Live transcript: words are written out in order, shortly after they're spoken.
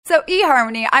So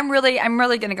eHarmony, I'm really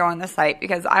going to go on this site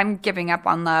because I'm giving up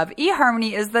on love.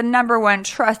 eHarmony is the #1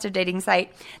 trusted dating site.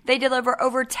 They deliver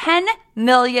over 10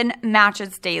 million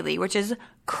matches daily, which is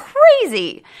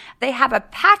crazy. They have a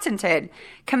patented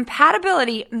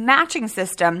compatibility matching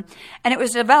system, and it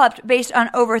was developed based on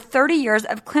over 30 years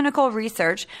of clinical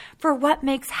research for what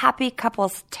makes happy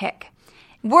couples tick.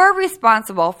 We're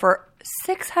responsible for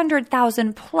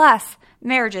 600,000 plus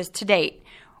marriages to date.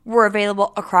 We're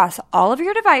available across all of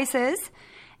your devices,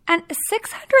 and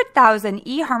 600,000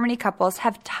 eHarmony couples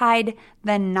have tied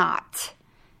the knot.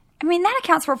 I mean, that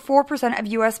accounts for 4% of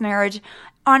U.S. marriage.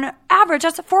 On average,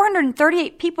 that's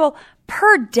 438 people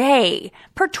per day,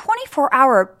 per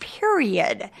 24-hour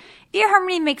period.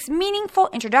 eHarmony makes meaningful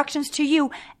introductions to you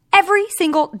every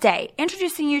single day,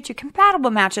 introducing you to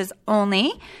compatible matches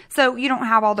only, so you don't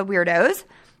have all the weirdos.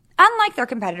 Unlike their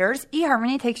competitors,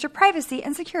 eHarmony takes your privacy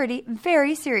and security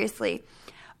very seriously.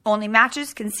 Only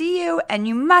matches can see you, and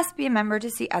you must be a member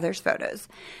to see others' photos.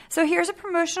 So here's a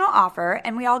promotional offer,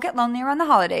 and we all get lonely around the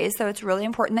holidays, so it's really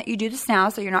important that you do this now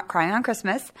so you're not crying on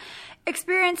Christmas.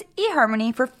 Experience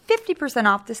eHarmony for 50%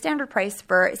 off the standard price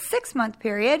for a 6-month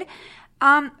period.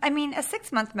 A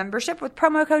 6-month membership with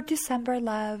promo code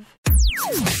DecemberLove.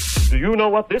 Do you know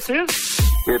what this is?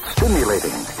 It's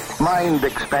stimulating,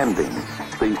 mind-expanding,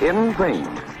 the in thing.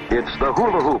 It's the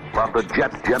hula hoop of the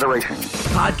jet generation.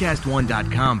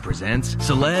 Podcast1.com presents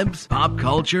celebs, pop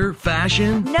culture,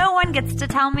 fashion. No one gets to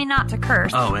tell me not to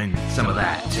curse. Oh, and some of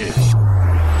that, too.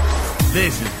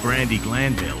 This is Brandi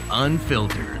Glanville,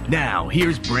 Unfiltered. Now,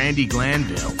 here's Brandi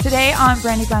Glanville. Today on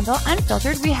Brandi Glanville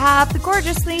Unfiltered, we have the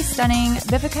gorgeously stunning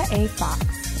Vivca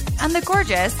Fox and the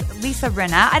gorgeous Lisa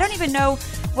Rinna. I don't even know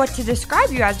what to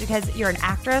describe you as because you're an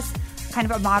actress, kind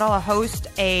of a model, a host,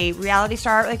 a reality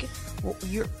star. Like,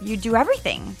 you do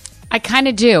everything. I kind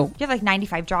of do. You have like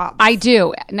 95 jobs. I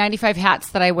do. 95 hats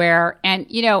that I wear. And,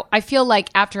 I feel like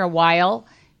after a while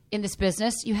in this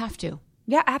business, you have to.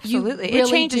 Yeah, absolutely. You really it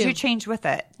changes. do. You change with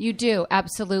it. You do.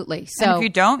 Absolutely. So and if you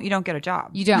don't get a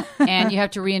job. You don't. And you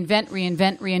have to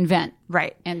reinvent.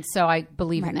 Right. And so I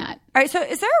believe in that. All right. So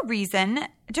is there a reason,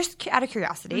 just out of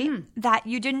curiosity, that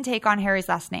you didn't take on Harry's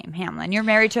last name, Hamlin? You're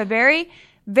married to a very,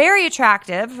 very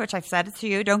attractive, which I've said it to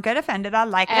you. Don't get offended. I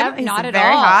like him. He's not at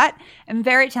very all. hot and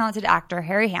very talented actor,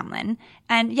 Harry Hamlin.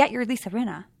 And yet you're Lisa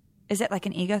Rinna. Is it like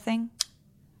an ego thing?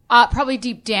 Probably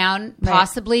deep down,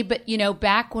 possibly. Right. But,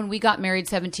 back when we got married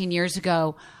 17 years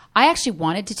ago, I actually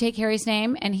wanted to take Harry's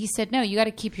name. And he said, no, you got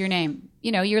to keep your name.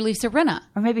 You're Lisa Rinna.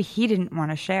 Or maybe he didn't want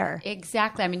to share.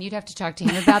 Exactly. I mean, you'd have to talk to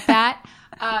him about that.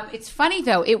 It's funny,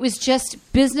 though. It was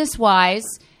just business-wise.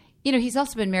 He's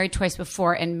also been married twice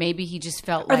before, and maybe he just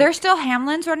felt like... Are there still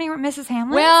Hamlins running around, Mrs.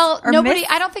 Hamlin? Well, nobody...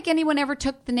 I don't think anyone ever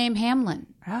took the name Hamlin.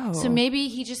 Oh. So maybe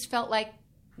he just felt like...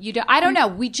 I don't know.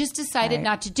 We just decided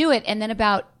not to do it. And then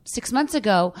about 6 months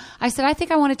ago, I said, I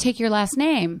think I want to take your last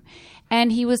name.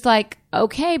 And he was like,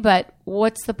 okay, but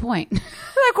what's the point?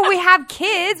 Like, well, we have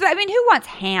kids. But, who wants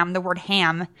ham, the word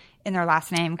ham, in their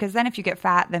last name? Because then if you get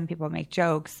fat, then people make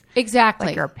jokes. Exactly.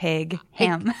 Like you're a pig.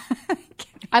 Ham.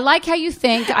 I like how you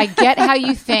think. I get how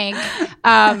you think.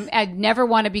 I'd never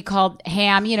want to be called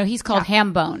Ham. He's called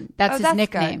Hambone. That's his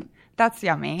nickname. Good. That's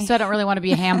yummy. So I don't really want to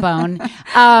be a ham bone.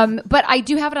 But I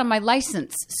do have it on my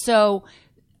license. So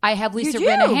I have Lisa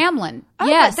Rinna Hamlin. Oh,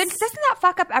 yes. Then doesn't that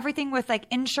fuck up everything with like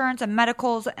insurance and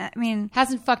medicals?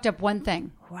 Hasn't fucked up one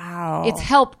thing. Wow. It's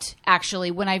helped, actually.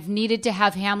 When I've needed to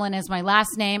have Hamlin as my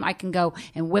last name, I can go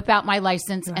and whip out my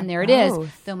license, and there it is.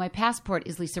 Though my passport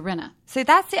is Lisa Rinna. So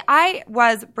that's it. I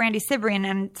was Brandi Cibrian,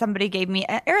 and somebody gave me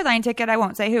an airline ticket, I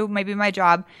won't say who, maybe my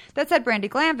job, that said Brandi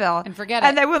Glanville. And forget it.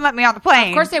 And they wouldn't let me on the plane.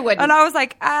 Of course they wouldn't. And I was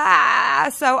like,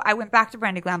 So I went back to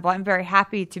Brandi Glanville. I'm very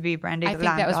happy to be Brandi Glanville. I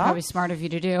think that was probably smart of you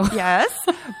to do. Yes.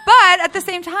 But at the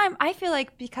same time, I feel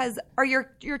like because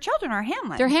your children are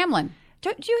Hamlin. They're Hamlin.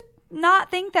 Don't you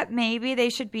not think that maybe they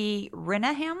should be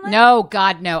Rinna Hamlin? No,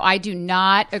 God, no. I do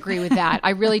not agree with that.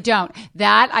 I really don't.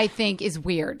 That, I think, is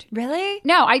weird. Really?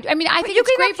 No, I think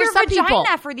it's great for some people. You gave up your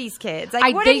vagina for these kids.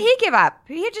 Like, what did he give up?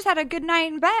 He just had a good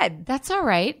night in bed. That's all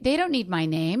right. They don't need my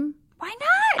name. Why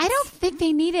not? I don't think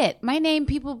they need it. My name,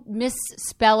 people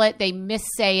misspell it. They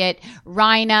missay it.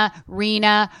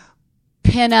 Rina,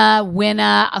 Pinna,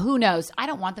 Winna, who knows? I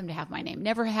don't want them to have my name.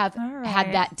 Never have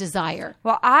had that desire.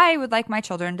 Well, I would like my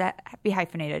children to be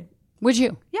hyphenated. Would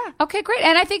you? Yeah. Okay, great.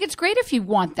 And I think it's great if you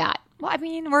want that. Well,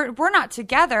 we're not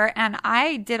together, and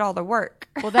I did all the work.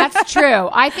 Well, that's true.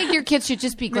 I think your kids should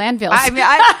just be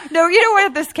Glanvilles. No, you know where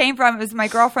this came from? It was my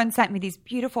girlfriend sent me these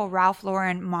beautiful Ralph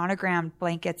Lauren monogrammed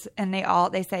blankets, and they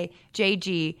say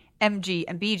JG, MG,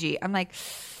 and BG. I'm like,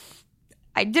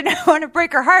 I didn't want to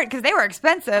break her heart because they were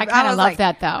expensive. I kind of love like,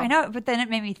 that, though. I know, but then it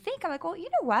made me think. I'm like, well, you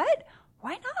know what?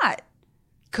 Why not?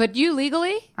 Could you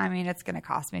legally? I mean, it's going to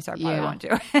cost me, so I probably won't do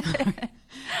it.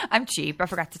 I'm cheap. I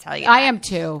forgot to tell you. I am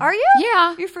too. Are you?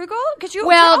 Yeah. You're frugal? Because you.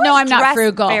 Well, you no, I'm not dress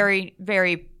frugal. Very,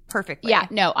 very perfectly. Yeah,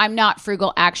 no, I'm not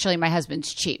frugal. Actually, my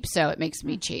husband's cheap, so it makes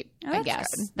me cheap. I that's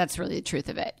guess good. that's really the truth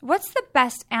of it. What's the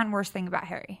best and worst thing about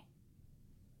Harry?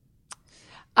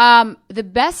 The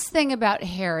best thing about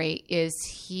Harry is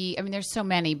there's so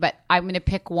many, but I'm going to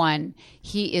pick one.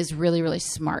 He is really, really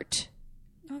smart.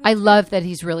 I love that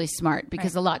he's really smart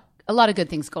because a lot of good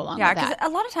things go along with because that. a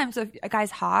lot of times if a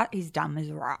guy's hot, he's dumb as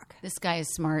a rock. This guy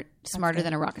is smarter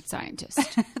than a rocket scientist.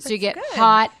 So you get good.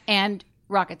 hot and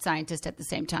rocket scientist at the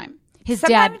same time. His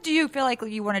Sometimes dad. do you feel like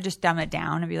you want to just dumb it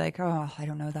down and be like, oh, I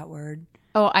don't know that word?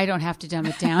 Oh, I don't have to dumb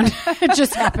it down. It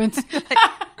just happens.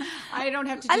 I don't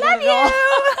have to do that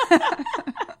at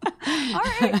all. All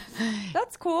right.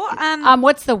 That's cool.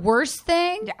 What's the worst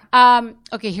thing? Yeah.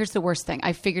 Okay, here's the worst thing.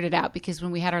 I figured it out because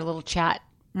when we had our little chat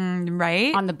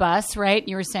right. on the bus, right?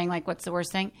 You were saying like, what's the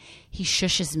worst thing? He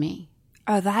shushes me.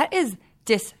 Oh, that is He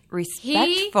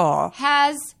disrespectful.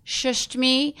 has shushed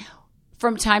me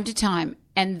from time to time.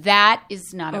 And that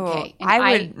is not okay.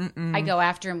 And I go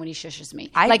after him when he shushes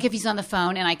me. Like if he's on the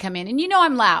phone and I come in and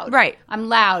I'm loud. Right. I'm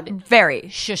loud. Very.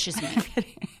 Shushes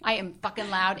me. I am fucking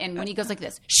loud. And when he goes like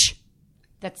this, shh,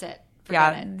 that's it. Yeah.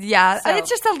 Forget it. Yeah. So- It's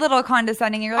just a little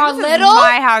condescending. You're like, A this little? is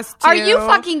my house too. Are you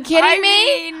fucking kidding I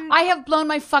me? mean, I have blown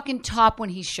my fucking top when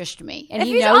he shushed me. And if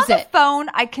he he's knows on it. the phone,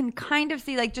 I can kind of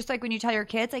see, like, just like when you tell your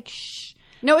kids, like, shh.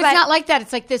 No, it's But- not like that.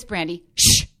 It's like this, Brandi.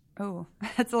 Shh. Oh,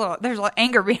 there's a little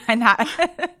anger behind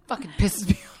that. Fucking pisses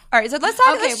me off. All right, so let's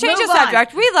Okay, change the move on.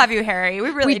 subject. We love you, Harry. We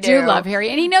really We do love Harry.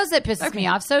 And he knows that pisses me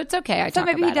off, so it's okay. So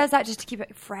maybe he does that just to keep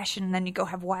it fresh, and then you go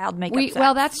have wild makeup sex.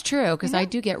 Well, that's true, because I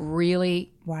do get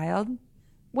really... wild.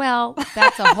 Well,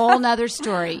 that's a whole nother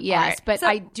story, yes. right, But so-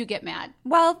 I do get mad.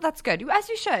 Well, that's good, as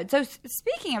you should. So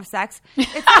speaking of sex, it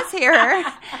says here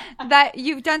that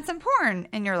you've done some porn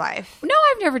in your life. No,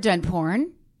 I've never done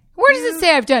porn. Where does it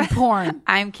say I've done porn?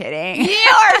 I'm kidding.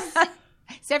 Yours.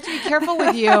 So I have to be careful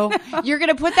with you. You're going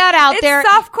to put that out It's there.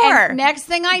 softcore. And next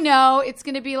thing I know, it's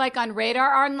going to be like on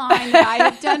Radar Online that I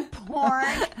have done porn.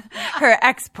 Her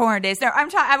ex-porn days. No,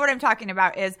 what I'm talking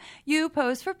about is you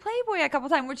posed for Playboy a couple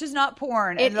times, which is not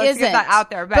porn. It And let's isn't. get that out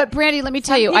there. But Brandi, let me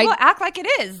tell you, people act like it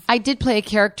is. I did play a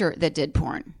character that did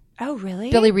porn. Oh, really?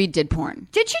 Billy Reed did porn.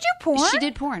 Did she do porn? She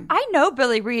did porn. I know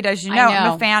Billy Reed, as you I know. know.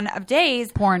 I'm a fan of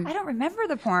Days. Porn. I don't remember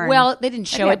the porn. Well, they didn't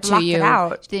show Maybe I it to blocked you. it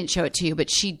out. They didn't show it to you, but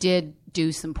she did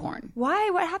do some porn.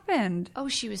 Why? What happened? Oh,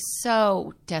 she was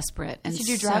so desperate. And Did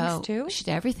she do drugs too? She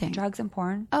did everything. Drugs and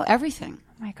porn? Oh, everything.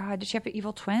 Oh my God. Did she have an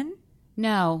evil twin?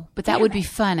 No, but that would be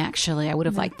fun, actually. I would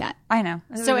have liked that. I know.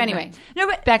 So anyway, no,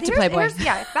 but back to Playboy.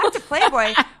 Back to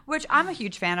Playboy, which I'm a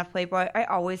huge fan of Playboy. I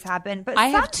always have been. But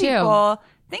I some have too. people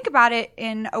think about it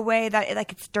in a way that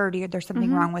like it's dirty or there's something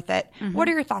Mm-hmm. wrong with it. What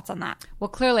are your thoughts on that? Well,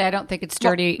 clearly, I don't think it's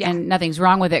dirty yeah. and nothing's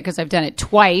wrong with it because I've done it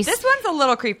twice. This one's a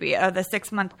little creepy, the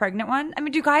 6-month pregnant one. I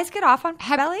mean, do guys get off on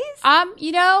bellies?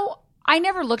 I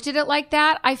never looked at it like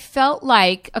that. I felt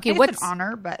like, okay, It's what's an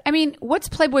honor, but I mean, what's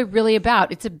Playboy really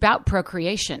about? It's about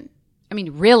procreation. I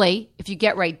mean, really, if you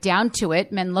get right down to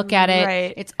it, men look at it,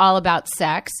 Right. it's all about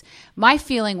sex. My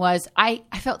feeling was I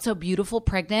felt so beautiful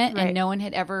pregnant Right. and no one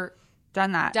had ever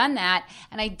done that. done that.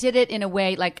 And I did it in a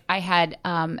way like I had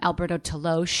Alberto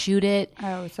Tolo shoot it.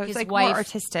 Oh, so it's His like wife, more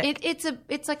artistic.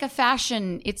 It's like a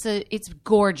fashion. It's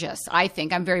gorgeous. I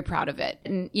think I'm very proud of it.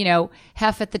 And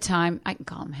Hef at the time, I can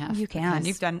call him Hef. You can. because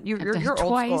You've done. I've You're done it old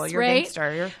twice, school. You're right?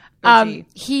 gangster. You're OG.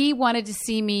 He wanted to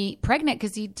see me pregnant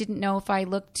because he didn't know if I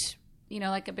looked,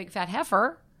 like a big fat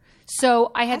heifer.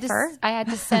 So I had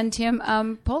Heifer? to send him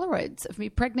Polaroids of me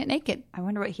pregnant naked. I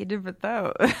wonder what he did with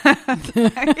those.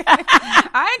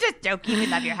 I'm just joking. We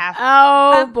love your half.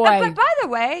 Oh boy! But by the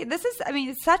way, this is. I mean,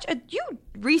 it's such a.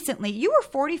 You were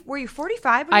 40. Were you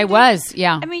 45? I was.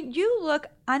 Yeah. I mean, you look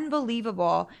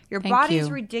unbelievable. Your Thank body's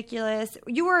you. ridiculous.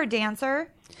 You were a dancer.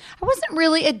 I wasn't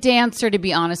really a dancer, to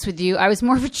be honest with you. I was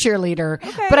more of a cheerleader.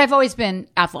 Okay. But I've always been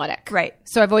athletic. Right.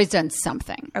 So I've always done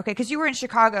something. Okay, because you were in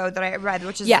Chicago that I read,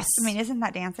 which is. Yes. I mean, isn't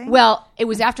that dancing? Well, it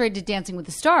was after I did Dancing with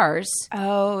the Stars.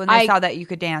 Oh, and I saw that you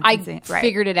could dance. I and sing. Right.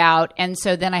 figured it out. And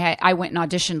so then I went and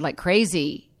auditioned like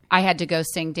crazy. I had to go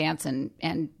sing, dance, and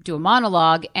do a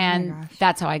monologue, and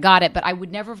that's how I got it. But I would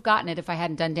never have gotten it if I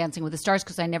hadn't done Dancing with the Stars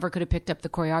because I never could have picked up the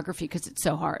choreography because it's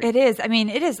so hard. It is. I mean,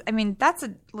 it is. I mean, that's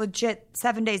a legit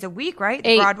 7 days a week, right?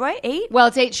 8. Broadway? 8? Well,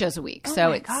 it's 8 shows a week, so Oh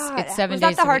my it's God. 7 days a Was that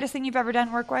the week. hardest thing you've ever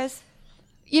done work-wise?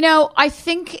 I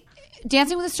think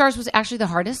Dancing with the Stars was actually the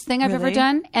hardest thing I've ever Really?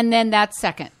 done, and then that's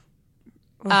second.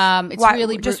 It's Why,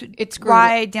 really just it's brutal.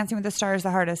 why Dancing with the Stars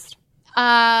the hardest?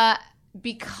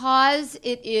 Because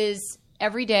it is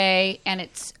every day and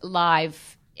it's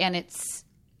live and it's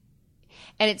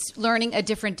learning a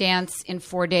different dance in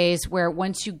 4 days, where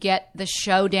once you get the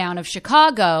showdown of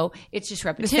Chicago, it's just The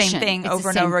repetition. same thing It's over the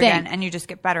and same over thing. again, and you just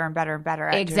get better and better and better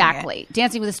at Exactly. doing it.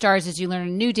 Dancing with the Stars is you learn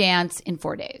a new dance in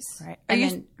 4 days. Right. And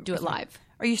then do it live.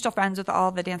 Are you still friends with all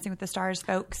the Dancing with the Stars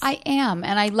folks? I am,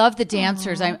 and I love the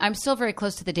dancers. I'm still very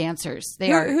close to the dancers.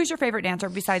 They are. Who's your favorite dancer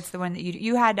besides the one that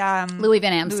you had? Louis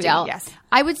Van Amstel. Yes.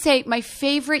 I would say my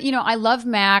favorite, I love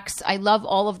Max. I love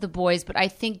all of the boys, but I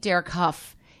think Derek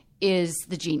Huff is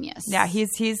the genius. Yeah,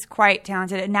 he's quite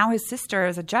talented. And now his sister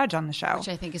is a judge on the show. Which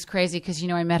I think is crazy because,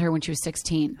 I met her when she was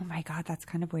 16. Oh my God, that's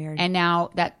kind of weird. And now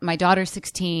that my daughter's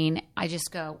 16, I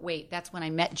just go, wait, that's when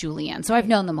I met Julianne. So I've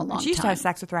known them a long time. She used to have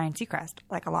sex with Ryan Seacrest,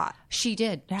 like a lot. She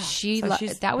did. Yeah.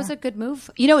 That was a good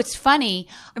move. It's funny.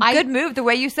 Good move. The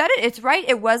way you said it, it's right.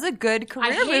 It was a good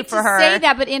career I hate move for to her. say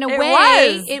that, but in a way,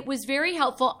 was. it was very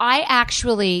helpful. I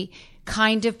actually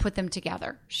kind of put them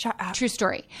together. Shut up. True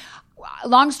story.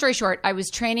 Long story short, I was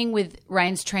training with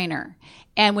Ryan's trainer.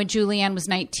 And when Julianne was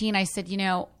 19, I said,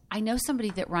 I know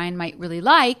somebody that Ryan might really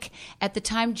like. At the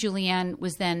time, Julianne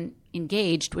was then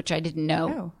engaged, which I didn't know.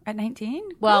 Oh, at 19?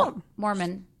 Well, Cool.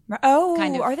 Mormon. Oh,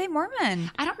 kind of. Are they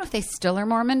Mormon? I don't know if they still are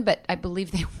Mormon, but I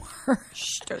believe they were.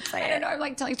 Shh, don't say I it. don't know. I'm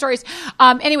like telling stories.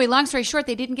 Anyway, long story short,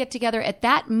 they didn't get together at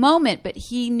that moment, but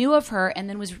he knew of her and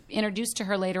then was introduced to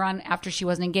her later on after she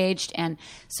wasn't engaged. And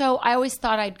so I always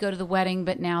thought I'd go to the wedding,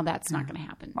 but now that's not going to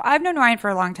happen. Well, I've known Ryan for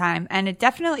a long time, and it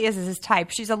definitely is his type.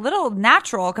 She's a little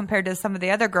natural compared to some of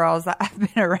the other girls that I've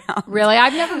been around. Really?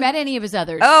 I've never met any of his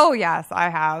others. Oh, yes, I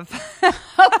have.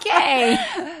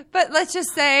 Okay. But let's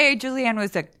just say Julianne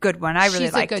was a good one. I really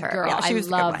She's liked a good her. girl. Yeah, she I was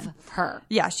a love good one. her.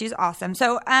 Yeah, she's awesome.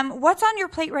 So what's on your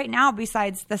plate right now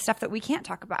besides the stuff that we can't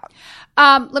talk about?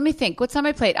 Let me think. What's on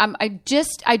my plate?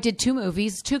 I did 2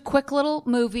 movies, 2 quick little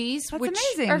movies, That's which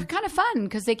amazing. are kind of fun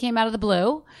because they came out of the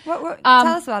blue. What tell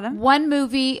us about them. One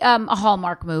movie, a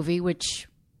Hallmark movie, which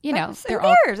That's- they're who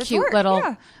all cares? It's cute work, little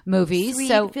yeah. movies. Sweet,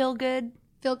 So feel good.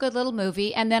 feel good little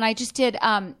movie. And then I just did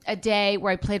a day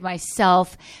where I played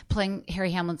myself playing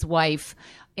Harry Hamlin's wife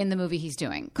in the movie he's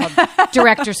doing called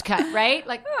Director's Cut. Right?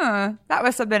 Like That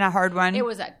must have been a hard one. it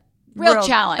was a real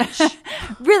challenge.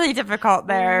 Really difficult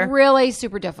there. Really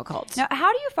super difficult. Now,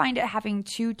 how do you find it having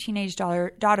 2 teenage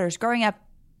daughters growing up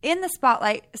in the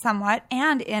spotlight somewhat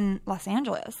and in Los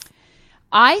Angeles?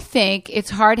 I think it's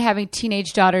hard having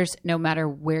teenage daughters no matter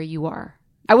where you are.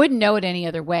 I wouldn't know it any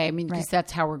other way. I mean, because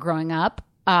that's how we're growing up.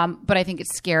 But I think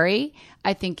it's scary.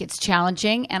 I think it's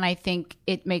challenging. And I think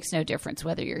it makes no difference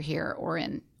whether you're here or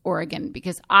in Oregon,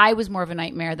 because I was more of a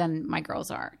nightmare than my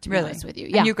girls are, to be honest with you.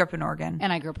 Yeah. And you grew up in Oregon.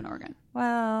 And I grew up in Oregon.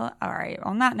 Well, all right.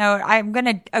 On that note, I'm going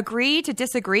to agree to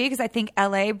disagree because I think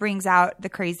LA brings out the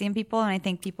crazy in people, and I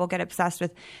think people get obsessed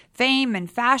with fame and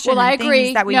fashion. Well, and I agree.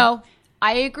 Things that we No,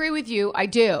 I agree with you. I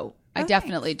do. I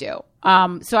definitely do.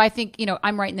 So I think,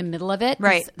 I'm right in the middle of it.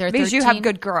 Right. They're because 13 you have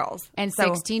good girls. and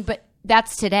So- 16, but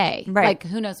that's today. Right. Like,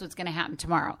 who knows what's going to happen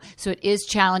tomorrow? So it is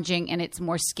challenging and it's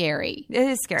more scary. It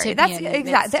is scary. to That's be in the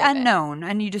exactly midst the of it. unknown.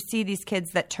 And you just see these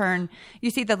kids that turn, you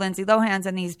see the Lindsay Lohans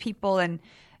and these people and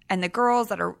the girls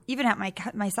that are even at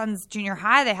my son's junior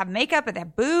high, they have makeup and they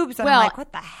have boobs. And Well, I'm like,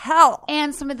 what the hell?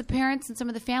 And some of the parents and some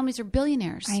of the families are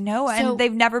billionaires. I know. So- And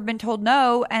they've never been told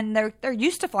no. And they're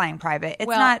used to flying private. It's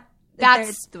well, not.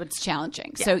 that's what's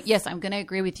challenging. So yes, I'm going to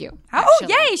agree with you. Oh,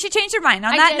 actually. yay. She changed her mind.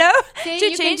 On I that did. note, See,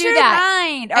 she you can changed do her that.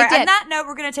 mind. All I right. did. On that note,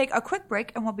 we're going to take a quick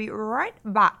break and we'll be right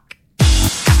back.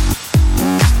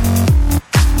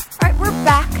 All right, we're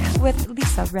back with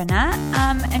Lisa Rinna.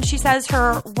 And she says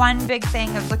her one big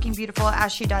thing of looking beautiful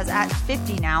as she does at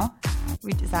 50 now.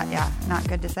 Is that, not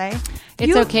good to say? It's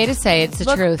You okay to say it's the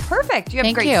look truth. perfect. You have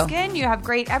Thank great you. skin. You have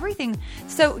great everything.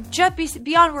 So just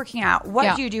beyond working out, what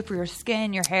Yeah. do you do for your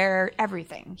skin, your hair,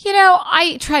 everything?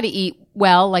 I try to eat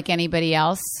well like anybody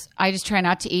else. I just try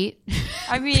not to eat.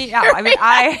 I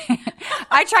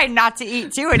try not to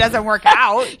eat too. It doesn't work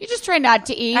out. You just try not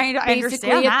to eat. I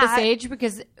basically understand at that. this age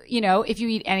because, if you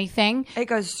eat anything, It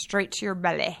goes straight to your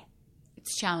belly.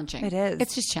 it's challenging. It is.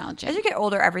 It's just challenging. As you get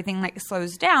older, everything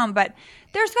slows down. But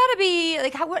there's got to be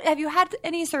what have you had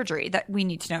any surgery that we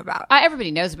need to know about?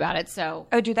 Everybody knows about it, so.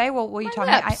 Oh, do they? Well, will you tell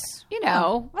me? Lips,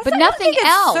 Well, but I don't nothing think it's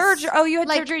else. Surgery. Oh, you had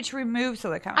Like, surgery to remove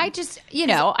silicone. I just,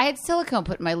 I had silicone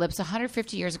put in my lips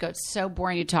 150 years ago. It's so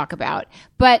boring to talk about,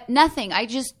 but nothing. I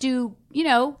just do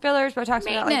fillers, Botox, like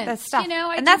maintenance, that stuff.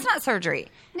 and that's not surgery.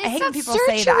 I hate when people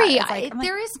say that. It's like,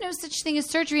 there is no such thing as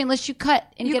surgery unless you cut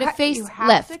and get a facelift. You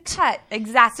have to cut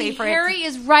exactly. See, Harry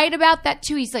is right about that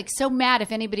too. He's like so mad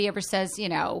if anybody ever says,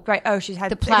 right. Oh, she's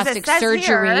had the plastic surgery.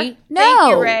 Here, no,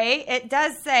 thank you, Ray. It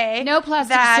does say no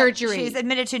plastic surgery. She's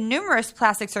admitted to numerous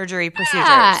plastic surgery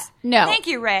procedures. No, thank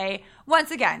you, Ray.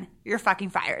 Once again, you're fucking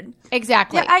fired.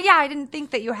 Exactly. Yeah, I didn't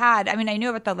think that you had. I mean, I knew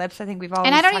about the lips. I think we've always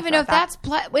and I don't even know if that.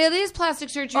 that's it is plastic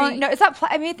surgery. Oh, no, it's not.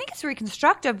 I mean, I think it's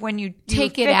reconstructive when you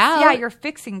take it out. Yeah, you're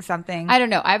fixing something. I don't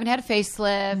know. I haven't had a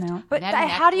facelift. No, but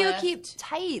how do you keep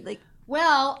tight? Like,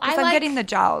 well, I'm getting the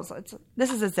jowls.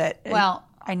 This is a zit. Well,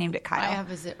 I named it Kyle. I have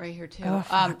a zit right here too.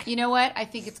 Oh, you know what? I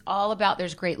think it's all about.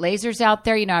 There's great lasers out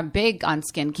there. I'm big on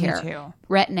skincare. Me too.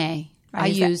 Retin-A. I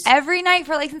use every night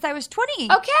for since I was 20.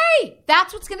 Okay,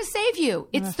 that's what's going to save you.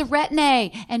 It's the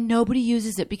Retin-A, and nobody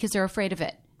uses it because they're afraid of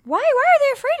it. Why? Why are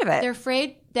they afraid of it? They're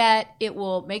afraid that it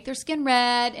will make their skin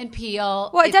red and peel.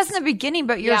 Well, it does in the beginning,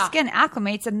 but your skin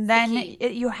acclimates, and then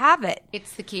you have it.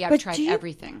 It's the key. I've tried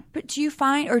everything. But do you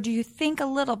find, or do you think a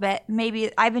little bit? Maybe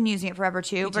I've been using it forever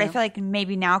too, but I feel like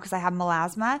maybe now because I have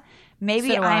melasma,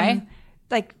 maybe I'm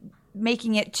like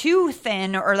making it too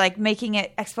thin or like making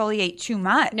it exfoliate too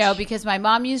much. No, because my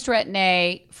mom used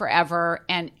Retin-A forever,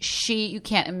 and you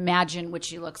can't imagine what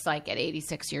she looks like at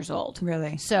 86 years old.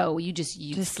 Really? So you just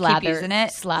slather, keep using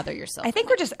it. Slather yourself. I think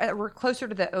we're closer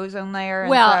to the ozone layer.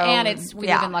 And we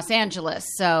live in Los Angeles,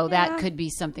 so that could be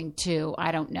something too.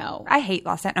 I don't know. I hate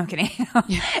Los Angeles. No, I'm kidding.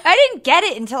 I didn't get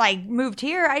it until I moved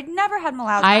here. I never had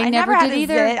melasma. I never had did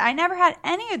either. Zit. I never had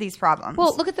any of these problems.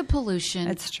 Well, look at the pollution.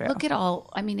 It's true. Look at all.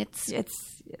 I mean, it's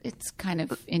kind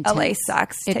of intense. LA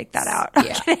sucks. Take that out.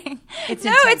 Yeah.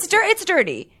 It's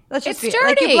dirty. Let's just it's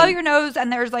dirty. Like you blow your nose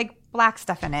and there's like black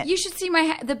stuff in it. You should see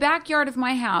the backyard of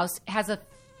my house has a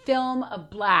film of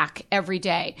black every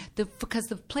day because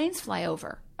the planes fly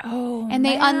over. Oh, and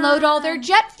they unload all their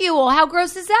jet fuel. How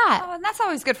gross is that? Oh, and that's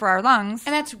always good for our lungs.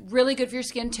 And that's really good for your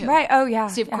skin too. Right. Oh, yeah.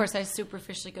 See, of course, I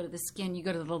superficially go to the skin. You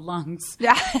go to the lungs.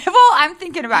 Yeah. Well, I'm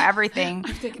thinking about everything.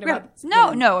 I'm thinking about the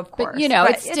skin. No, of course. But,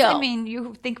 it's still. I mean,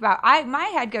 you think about, my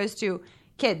head goes to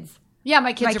kids. Yeah,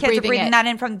 my kids are breathing that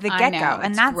in from the get-go.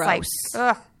 And that's gross. like,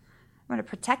 ugh. I'm going to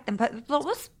protect them. But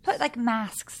let's put like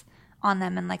masks on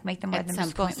them and like make them wear them to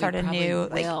school and start a new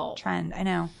trend. I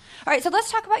know. All right, so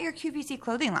let's talk about your QVC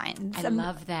clothing line. I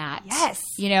love that. Yes.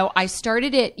 I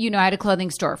started it, I had a clothing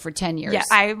store for 10 years. Yeah,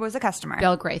 I was a customer.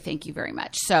 Belgrade, thank you very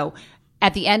much. So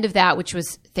at the end of that, which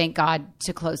was, thank God,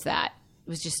 to close that, it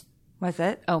was just... Was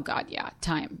it? Oh, God, yeah.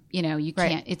 Time. You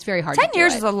can't. It's very hard 10 to do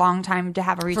years it. is a long time to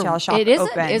have a retail shop it isn't,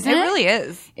 open. Isn't it really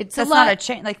is. It's not a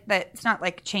chain. It's not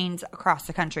like chains across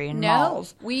the country in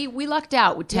malls. We lucked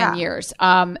out with 10 years.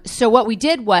 So what we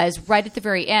did was, right at the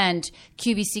very end,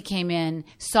 QVC came in,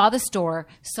 saw the store,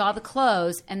 saw the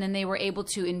clothes, and then they were able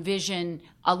to envision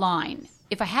a line.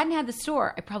 If I hadn't had the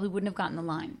store, I probably wouldn't have gotten the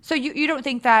line. So you don't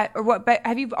think that, or what? But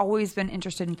have you always been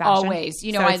interested in fashion? Always.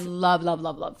 I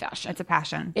love fashion. It's a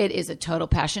passion. It is a total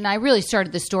passion. I really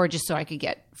started the store just so I could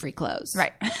get free clothes.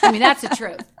 Right. I mean, that's the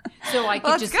truth. So I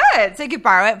could that's good. So you could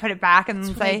borrow it, put it back, and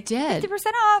say 50%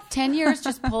 off. 10 years,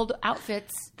 just pulled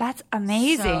outfits. That's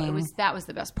amazing. So that was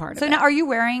the best part of it. So now, are you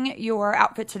wearing your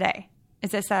outfit today?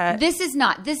 Is this a? This is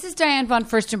not. This is Diane von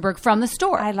Furstenberg from the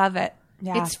store. I love it.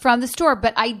 Yeah. It's from the store,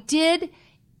 but I did.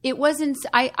 It wasn't.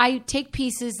 I take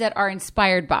pieces that are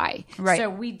inspired by. Right. So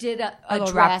we did a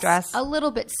wrap dress, a little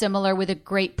bit similar with a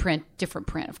great print, different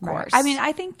print, of course. Right. I mean,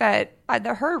 I think that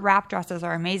her wrap dresses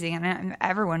are amazing, and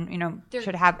everyone,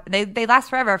 should have. They last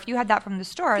forever. If you had that from the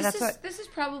store, this is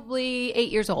probably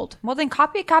 8 years old. Well, then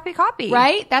copy.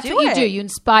 Right. That's what you do.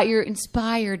 You're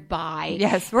inspired by.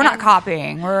 Yes, we're not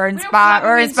copying. We're inspired.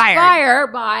 We're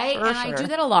inspired by, For and sure. I do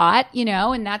that a lot.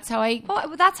 And that's how I.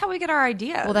 Well, that's how we get our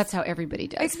ideas. Well, that's how everybody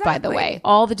does. Exactly. By the way,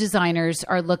 all the designers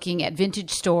are looking at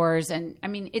vintage stores, and I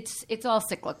mean, it's all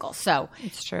cyclical. So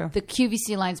it's true. The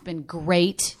QVC line's been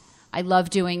great. I love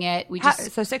doing it.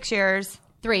 So 6 years.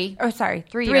 3. Oh, sorry,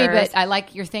 3 years. But I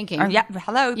like your thinking. Yeah.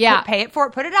 Hello. Yeah. Pay it for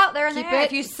it. Put it out there in there.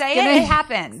 If you say it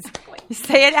happens. You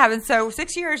say it happens. So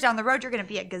 6 years down the road, you're going to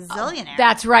be a gazillionaire.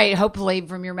 That's right. Hopefully,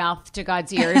 from your mouth to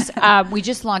God's ears. We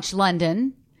just launched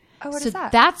London. Oh, what is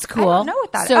that? That's cool. I don't know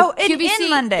what that is. So QVC in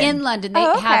London. In London, they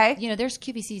have. There's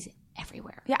QVCs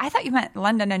everywhere. Yeah, I thought you meant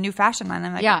London, a new fashion line.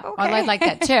 I'm like, yeah, okay. I like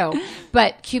that too.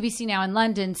 But QVC now in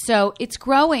London, so it's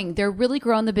growing. They're really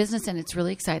growing the business, and it's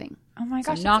really exciting. Oh my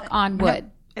gosh! So knock on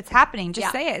wood. It's happening.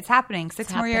 Just say it. It's happening.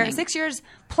 6 more years. 6 years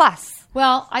plus.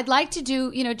 Well, I'd like to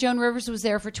do, Joan Rivers was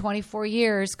there for 24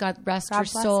 years. God rest her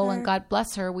soul and God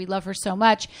bless her. We love her so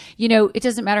much. It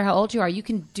doesn't matter how old you are. You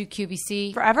can do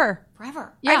QVC. Forever.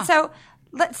 Yeah. All right, so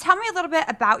tell me a little bit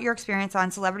about your experience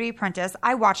on Celebrity Apprentice.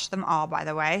 I watched them all, by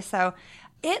the way. So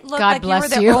it looked like you were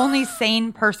the only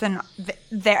sane person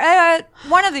there.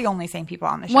 One of the only sane people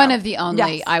on the show. One of the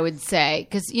only, I would say.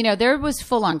 Because, there was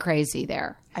full on crazy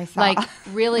there. I saw. Like,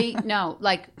 really? No,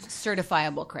 like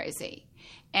certifiable crazy.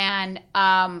 And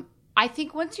I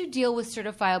think once you deal with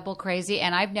certifiable crazy,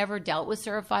 and I've never dealt with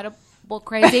certifiable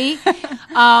crazy,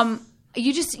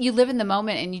 you live in the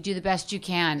moment and you do the best you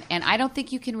can. And I don't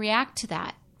think you can react to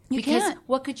that. Because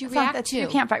what could you react to? You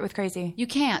can't fight with crazy. You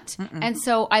can't. Mm-mm. And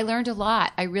so I learned a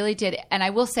lot. I really did. And I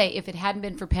will say, if it hadn't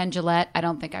been for Penn Jillette, I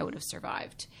don't think I would have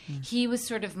survived. He was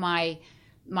sort of my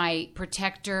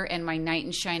protector and my knight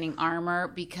in shining armor,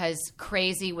 because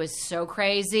crazy was so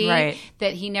crazy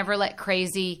that he never let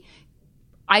crazy.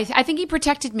 I think he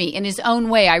protected me in his own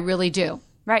way. I really do.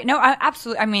 Right. No,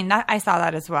 absolutely. I mean, I saw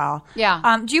that as well.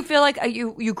 Yeah. Do you feel like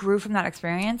you grew from that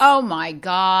experience? Oh my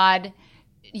God.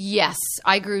 Yes,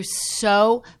 I grew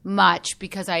so much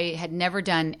because I had never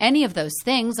done any of those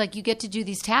things. Like, you get to do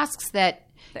these tasks that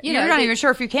you're not even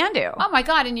sure if you can do. Oh my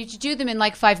God! And you do them in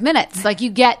like 5 minutes. Like, you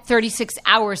get 36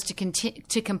 hours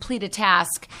to complete a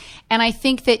task. And I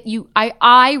think that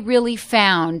I really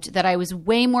found that I was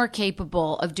way more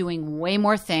capable of doing way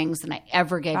more things than I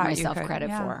ever gave myself credit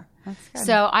for. That's good.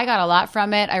 So I got a lot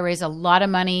from it. I raised a lot of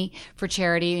money for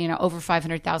charity, over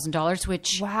 $500,000,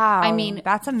 which, wow, I mean,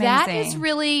 that's amazing. That is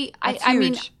really, I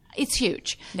mean, it's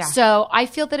huge. Yeah. So I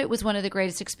feel that it was one of the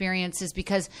greatest experiences,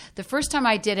 because the first time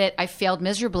I did it, I failed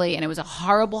miserably, and it was a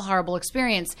horrible, horrible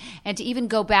experience. And to even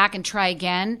go back and try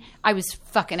again, I was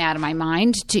fucking out of my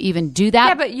mind to even do that.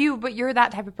 Yeah, but you're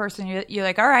that type of person. You're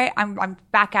like, all right, I'm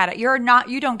back at it.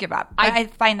 You don't give up. I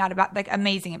find that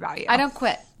amazing about you. I don't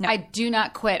quit. No. I do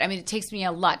not quit. I mean, it takes me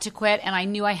a lot to quit, and I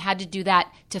knew I had to do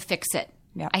that to fix it.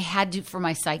 Yep. I had to, for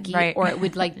my psyche, right. or it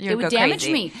would it would go damage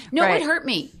crazy. me. No, right. it would hurt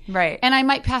me. Right. And I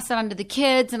might pass that on to the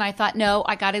kids. And I thought, no,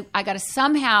 I got to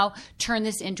somehow turn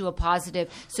this into a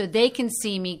positive, so they can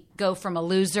see me go from a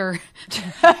loser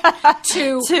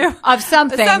to of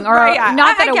something, or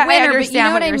not that a winner, but you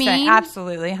know what I mean? Saying.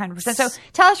 Absolutely, 100%. So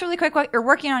tell us really quick what you're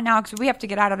working on now, because we have to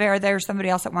get out of there. There's somebody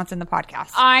else that wants in the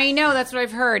podcast. I know, that's what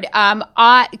I've heard.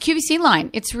 QVC line.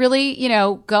 It's really,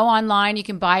 go online. You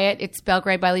can buy it. It's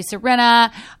Belgrade by Lisa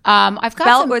Rinna. I've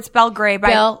got it's Belgrade by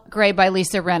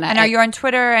LisaRinna. And are you on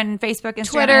Twitter and Facebook, Instagram?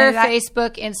 Twitter,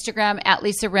 Facebook, Instagram at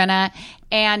Lisa Rinna.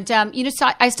 And, so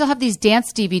I still have these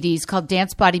dance DVDs called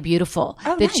Dance Body Beautiful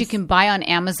that you can buy on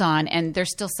Amazon, and they're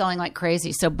still selling like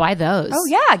crazy. So buy those. Oh,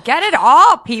 yeah. Get it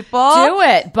all, people. Do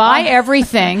it. Buy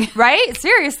everything. Right?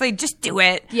 Seriously, just do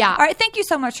it. Yeah. All right. Thank you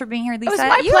so much for being here, Lisa. It was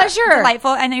my you pleasure. Are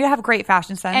delightful, and you have great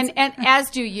fashion sense. And as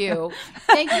do you.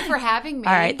 Thank you for having me.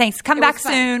 All right. Thanks. Come back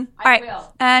soon. I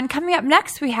will. And coming up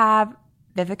next, we have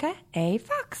Vivca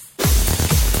Fox.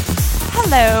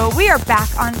 Hello, we are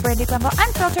back on Brandi Glanville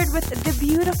Unfiltered with the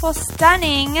beautiful,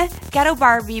 stunning ghetto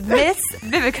Barbie, Miss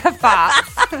Vivca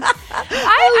Fox.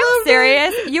 I'm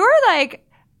serious. You are like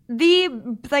the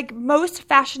most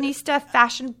fashionista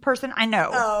fashion person I know.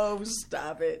 Oh,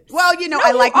 stop it. Well,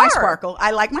 I like my sparkle.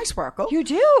 I like my sparkle. You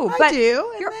do, but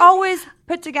you're always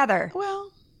put together.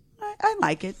 Well, I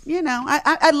like it.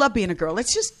 I love being a girl.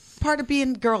 It's just part of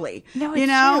being girly. No, it's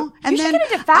true. And you should get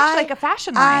into a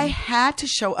fashion line. I had to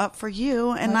show up for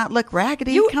you and not look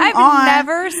raggedy. I've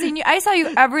never seen you. I saw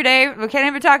you every day. We can't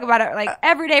even talk about it. Like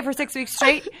every day for 6 weeks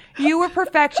straight. You were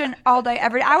perfection all day,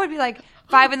 every day. I would be like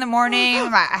 5 a.m.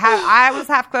 I was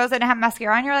half closed. I didn't have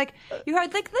mascara on. You're like, you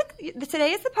had look.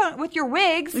 Today is the point with your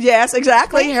wigs. Yes,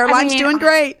 exactly. Hairline's doing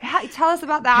great. Tell us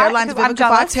about that. Hairline's Vivca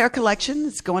Fox hair collection.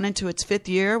 It's going into its 5th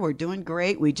year. We're doing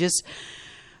great. We just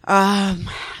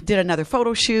did another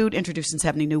photo shoot introducing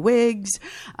 70 new wigs.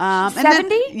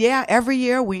 70? Yeah, every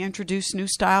year we introduce new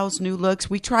styles, new looks.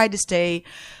 We tried to stay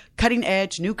cutting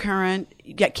edge, new current,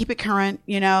 keep it current,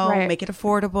 make it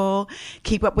affordable,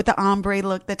 keep up with the ombre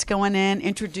look that's going in,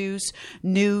 introduce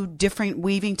new different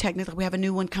weaving techniques. We have a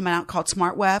new one coming out called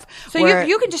Smart Weft. So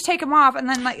you can just take them off and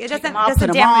then it doesn't damage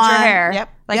your your hair. Yep.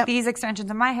 Like these extensions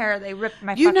of my hair, they ripped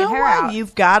my You fucking know hair what? out.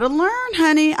 You've got to learn,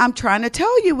 honey. I'm trying to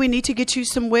tell you, we need to get you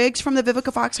some wigs from the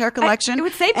Vivica Fox hair collection. It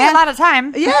would save me a lot of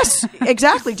time. Yes,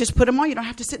 exactly. Just put them on. You don't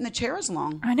have to sit in the chair as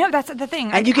long. I know, that's the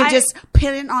thing. And you can just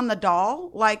pin it on the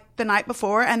doll like the night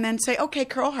before and then say, okay,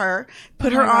 curl her,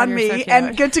 put her on me, so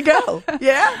and good to go.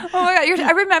 Yeah. Oh my God.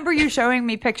 I remember you showing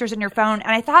me pictures in your phone,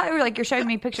 and I thought you were like, you're showing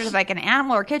me pictures of like an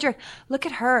animal or a kid. You're like, look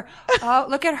at her. Oh,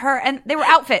 look at her. And they were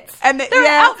outfits. And they were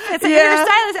outfits. And you were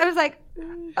stylist. I was like,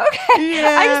 okay.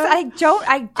 Yeah.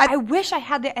 I wish I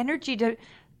had the energy to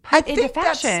put into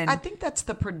fashion. I think that's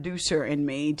the producer in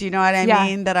me. Do you know what I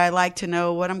mean? That I like to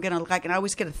know what I'm going to look like, and I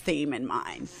always get a theme in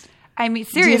mind. I mean,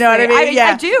 seriously. Do you know what I mean?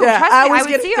 I do. Yeah. Trust me. I always would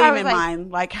get a see theme you. in mind.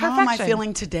 Like, how am I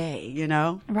feeling today? You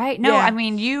know? Right. No, Yeah. I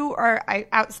mean, you are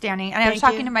outstanding. And I was Thank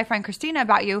talking you. to my friend Christina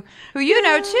about you, who you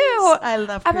know too. I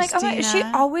love I'm like, oh my, is she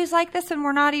Christina. always like this and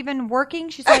we're not even working?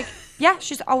 She's like, yeah,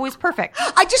 she's always perfect.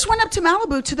 I just went up to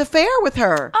Malibu to the fair with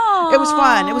her. Aw. It was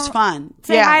fun. It was fun.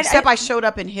 Say yeah, hi- except I showed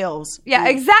up in heels. Yeah, And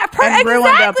exactly. ruined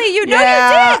up. Exactly. You know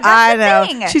Yeah, you did. That's I the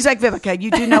know. thing. She's like, Vivica,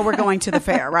 you do know we're going to the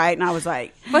fair, right? And I was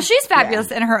like, Well, she's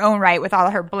fabulous in her own right with all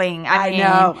her bling. I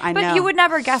know. But you would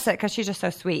never guess it because she's just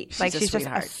so sweet. She's a just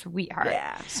sweetheart. a sweetheart.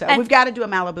 yeah. So And- we've got to do a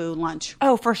Malibu lunch.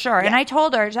 Oh, for sure. And I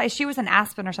told her, she was in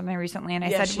Aspen or something recently, and I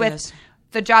Yeah, said, she with is.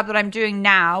 the job that I'm doing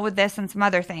now, with this and some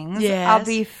other things, Yes. I'll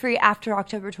be free after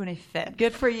October 25th.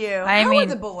 Good for you. I How mean- are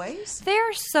the boys?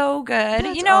 They're so good.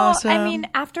 That's you know, awesome. I mean,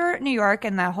 after New York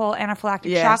and the whole anaphylactic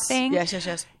Yes. shock thing, Yes.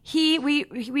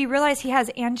 we realized he has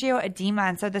angioedema,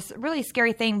 and so this really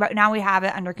scary thing. But now we have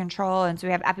it under control, and so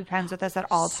we have EpiPens with us at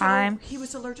all time. He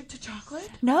was allergic to chocolate?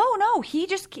 No, he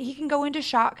can go into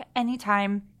shock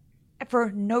anytime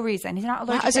for no reason. He's not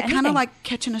allergic Is to it anything. kind of like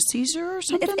catching a Caesar or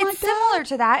something It's like that? similar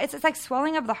to that. It's like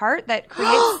swelling of the heart that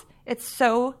creates. It's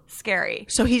so scary.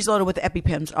 So he's loaded with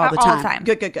EpiPens all the time. All the time.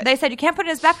 Good. They said you can't put it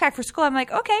in his backpack for school. I'm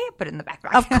like, okay, put it in the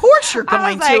backpack. Of course you're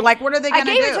I was going to. Like, what are they going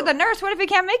to do? I gave it to the nurse. What if he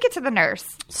can't make it to the nurse?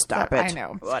 Stop So, it. I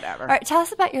know. Whatever. All right, tell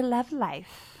us about your love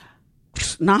life.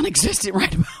 Non-existent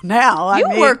right about now.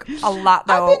 You work a lot,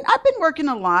 though. I've been working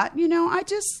a lot. You know, I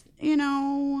just,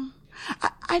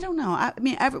 I don't know. I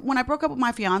mean, when I broke up with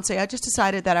my fiance, I just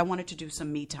decided that I wanted to do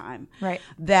some me time. Right.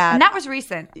 And That that was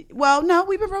recent. well, no,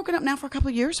 we've been broken up now for a couple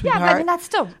of years, Yeah, sweetheart. but I mean, that's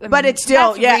still. But it's still,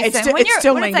 that's yeah, it's recent. still, When it's you're-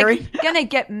 still when lingering. It's like gonna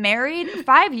get married,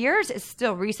 5 years is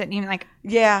still recent. Even like,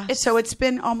 Yeah, so it's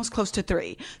been almost close to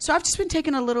 3. So I've just been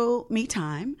taking a little me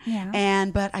time. Yeah.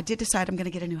 But I did decide I'm going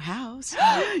to get a new house.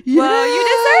 well, you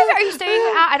deserve it. Are you staying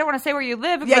out? I don't want to say where you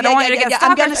live because I don't want you to get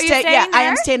I'm stalkers. going to Are you stay. staying Yeah, I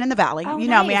am there? staying in the valley. Oh, You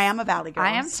know me. nice. I am a valley girl.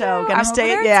 I am So too. going I'm to over stay.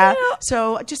 there Yeah. too.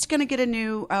 So just going to get a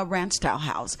new ranch style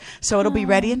house. So it'll be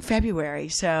ready in February.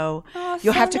 So Oh,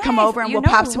 you'll so have to come nice. over and You we'll know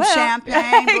pop we some will.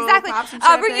 champagne. We'll Exactly. pop some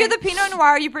I'll bring you champagne. the Pinot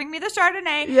Noir. You bring me the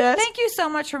Chardonnay. Yes. Thank you so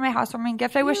much for my housewarming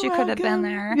gift. I wish you You're could have been welcome.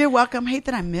 there. You're welcome. Hate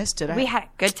that I missed it. We had a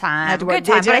good time. Had to work. Good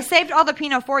time. Did you? But I saved all the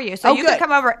Pinot for you, so Oh, you good. can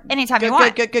come over anytime you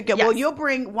want. Good. Yes. Well, you'll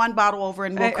bring one bottle over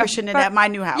and we'll cushion it but- at my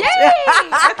new house. Yay!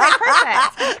 Okay,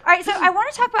 perfect. All right, so I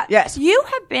want to talk about. Yes. You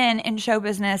have been in show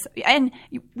business, and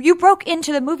you broke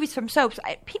into the movies from soaps.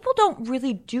 People don't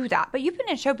really do that, but you've been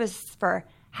in show business for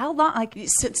how long? Like,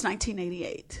 Since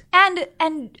 1988.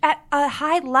 and at a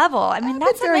high level. I mean,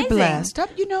 that's I've been very amazing. blessed.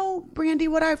 Brandi,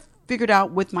 what I've figured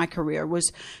out with my career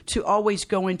was to always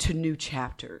go into new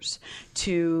chapters,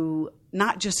 to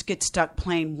not just get stuck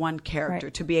playing one character,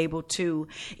 Right. to be able to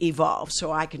evolve. So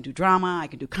I can do drama, I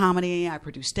can do comedy, I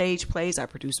produce stage plays, I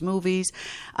produce movies.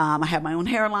 I have my own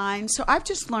hairline. So I've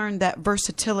just learned that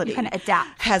versatility You can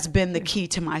adapt. has been the key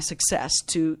to my success,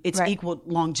 to its Right. equal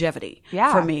longevity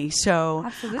Yeah. for me. So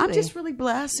Absolutely. I'm just really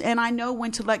blessed, and I know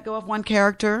when to let go of one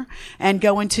character and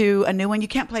go into a new one. You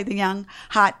can't play the young,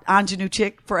 hot ingenue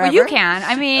chick forever. Well, you can.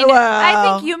 I mean, Well,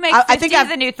 I think you make 50 I think I've-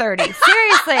 the new 30.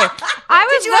 Seriously. I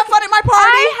was Did you have fun at my party?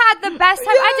 I had the best time.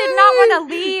 I did not want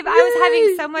to leave. I was Yay.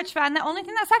 having so much fun. The only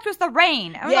thing that sucked was the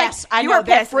rain. I was Yes, like, I you know. were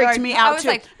That pissed. freaked Or- me I out was too.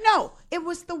 like, No, it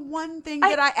was the one thing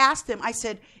that I asked him. I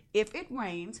said, if it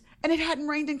rains, and it hadn't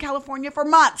rained in California for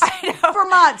months. I know. For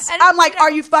months. And- I'm like, are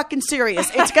you fucking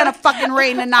serious? It's going to fucking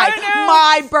rain tonight. I know.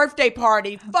 My birthday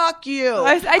party. Fuck you.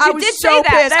 I was did so say that.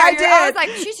 pissed. There, I did. I was like,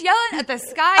 she's yelling at the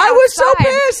sky. I was so outside.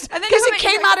 pissed And then because you it went-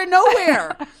 came out of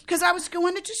nowhere. Because I was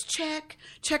going to just check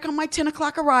on my 10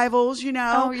 o'clock arrivals,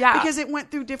 Oh, yeah. because it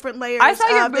went through different layers. I saw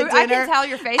your of the mood. I dinner. can tell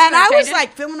your face and was I was changing.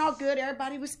 like feeling all good.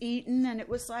 Everybody was eating, and it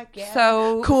was like, yeah,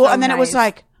 So cool. so And then it was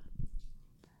nice. like,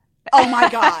 oh my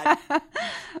god,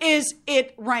 is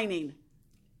it raining?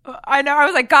 I know. I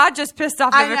was like, God just pissed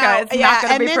off Vivica. It's not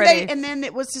going to be pretty. And then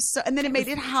it was just, and then it made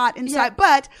it hot inside. Yeah,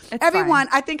 but everyone,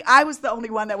 I think I was the only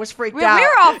one that was freaked out. We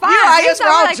were all fine. I guess we're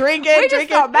all drinking. We just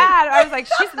felt bad. I was like,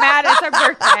 she's mad. It's her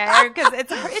birthday because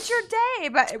it's your day.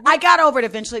 But I got over it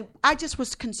eventually. I just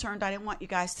was concerned. I didn't want you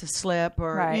guys to slip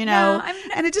or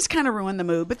and it just kind of ruined the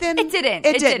mood. But then it didn't.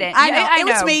 It didn't. I know.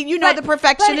 It was me. You know the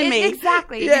perfection in me.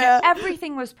 Exactly. Yeah.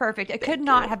 Everything was perfect. It could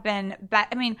not have been bad.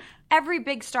 I mean, every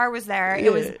big star was there.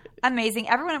 It was amazing.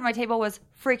 Everyone at my table was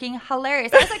freaking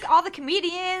hilarious. It was like all the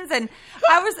comedians, and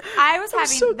I was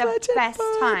having the best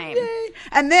time. Yay.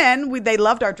 And then they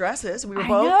loved our dresses. We were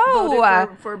both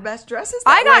voted for best dresses.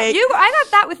 I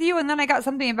got that with you, and then I got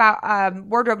something about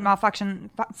wardrobe malfunction.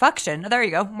 There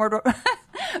you go. Wardrobe.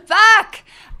 Fuck.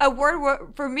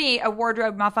 For me, a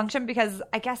wardrobe malfunction because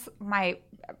I guess my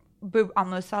boob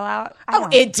almost fell out.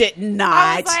 It did not.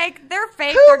 I was like, they're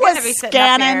fake. Who they're was gonna be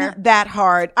scanning that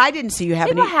hard? I didn't see you have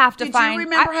people any. Have to did find. you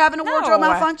remember having a wardrobe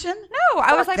malfunction? No,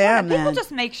 I was like, people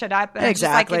just make shit up and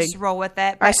just roll with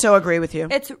it. I so agree with you.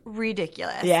 It's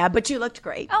ridiculous. Yeah, but you looked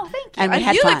great. Oh, thank you. And we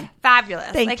had fun. Look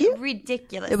fabulous. Thank you.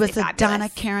 Ridiculous. It was a Donna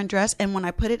Karan dress, and when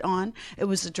I put it on, it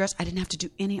was a dress I didn't have to do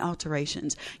any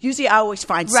alterations. Usually, I always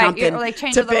find something like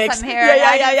change to a little fix. something here.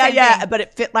 Yeah. But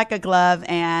it fit like a glove,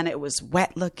 and it was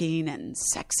wet looking and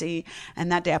sexy.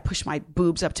 And that day I pushed my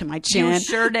boobs up to my chin. You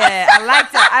sure did. I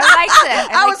liked it.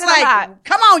 I was like,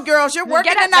 come on, girls, you're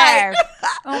working tonight.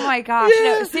 Oh my gosh.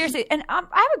 Yeah. No, seriously. And I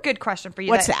have a good question for you.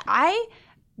 What's that?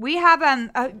 We have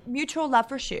a mutual love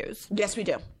for shoes. Yes, we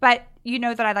do. But you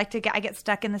know that I get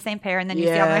stuck in the same pair, and then you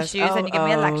see all my shoes and you give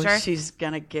me a lecture. She's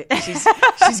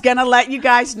gonna let you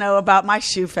guys know about my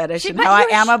shoe fetish and how I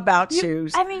am about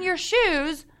shoes. I mean, your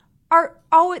shoes are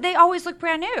always look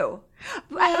brand new.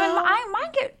 Well,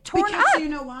 mine get torn up. You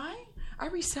know why? I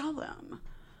resell them.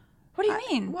 What do you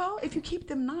mean? Well, if you keep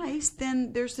them nice,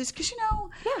 then there's this because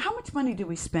how much money do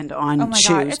we spend on shoes?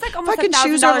 God. It's like almost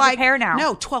 $1,000 a pair now.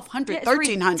 No, $1,200,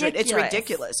 $1,300. It's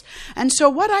ridiculous. And so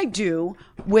what I do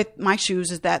with my shoes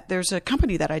is that there's a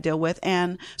company that I deal with,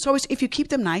 and so if you keep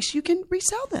them nice, you can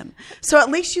resell them. So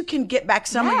at least you can get back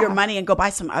some of your money and go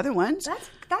buy some other ones.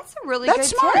 That's a really good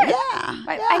smart. tip. Yeah,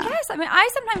 I guess. I mean, I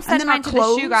sometimes send mine to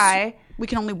the shoe guy. We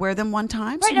can only wear them one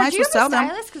time, right, so might as well sell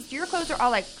them. Because your clothes are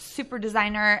all like super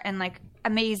designer and like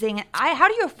amazing. How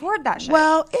do you afford that shit?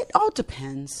 Well, it all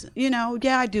depends.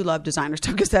 I do love designer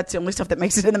stuff because that's the only stuff that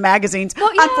makes it in the magazines.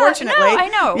 Well, yeah, unfortunately, no, I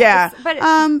know. Yeah,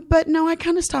 but no, I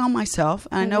kind of style myself,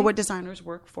 and I know what designers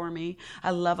work for me. I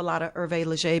love a lot of Hervé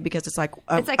Leger because it's like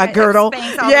a girdle.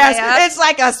 Yes, it's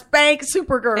like a Spanx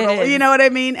super girdle. You know what I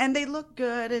mean? And they look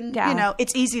good, and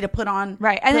it's easy to put on.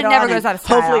 Right, and it never goes out of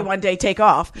style. Hopefully, one day take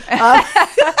off.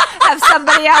 Have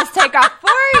somebody else take off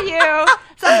for you.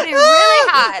 Somebody really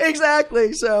hot.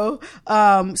 Exactly. So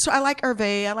I like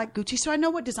Hervé. I like Gucci. So I know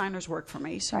what designers work for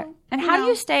me. So, and how do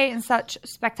you stay in such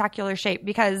spectacular shape?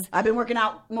 Because I've been working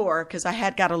out more because I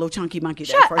had got a little chunky monkey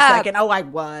there for a second. Oh, I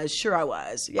was. Sure, I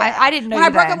was. Yeah. I didn't know. When I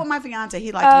broke up with my fiance,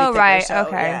 he liked me thicker. Right. So,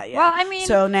 okay. Yeah. Well, I mean,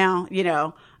 so now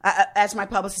as my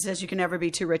publicist says, you can never be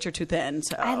too rich or too thin.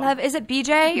 So I love. Is it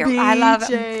BJ? BJ. I love.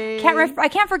 I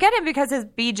can't forget him because his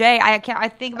BJ. I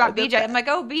think about BJ. I'm like,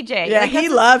 oh, BJ. Yeah, he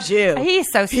loves you.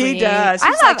 He's so sweet. He does. I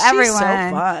love everyone. She's so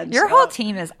fun. Your whole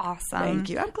team is awesome. Thank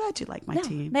you. I'm glad you like my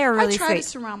team. They are really sweet. I try to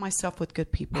sweet. surround myself with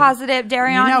good people. Positive.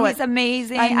 Darion, he's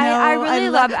amazing. I really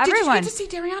love everyone. Did you get to see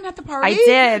Darion at the party? I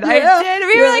did.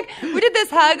 We did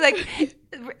this hug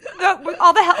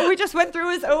all the hell we just went through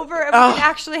is over, and we can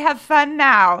actually have fun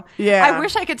now. Yeah, I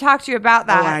wish I could talk to you about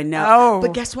that. Oh, I know.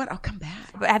 But guess what? I'll come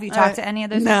back. But have you talked to any of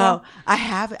those people? No, I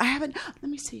haven't. Let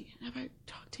me see. Have I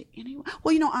talked to anyone?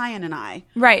 Well, Ian and I.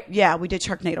 Right. Yeah, we did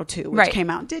Sharknado 2, which came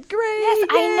out and did great. Yes,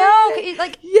 Yay. I know.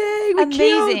 Yay, we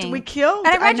amazing. We killed.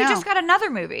 And I read you just got another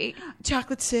movie.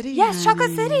 Chocolate City. Yes,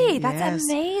 Chocolate City. That's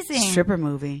amazing. Stripper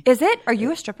movie. Is it? Are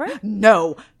you a stripper?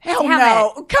 No. Hell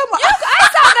no. Come on. I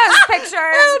saw those pictures.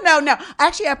 No.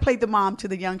 Actually, I played the mom to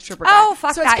the young stripper guy. Oh,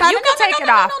 fuck that. You can take it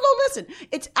off. No, listen.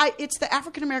 It's the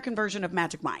African-American version of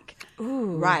Magic Mike.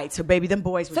 Ooh. Right. So, baby, them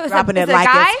boys was so dropping it like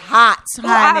it's hot,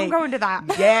 honey. I'm going to that.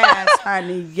 Yes,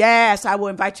 honey. Yes. I will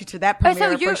invite you to that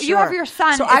premiere for sure. You have your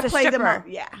son so is I a played stripper. The mom.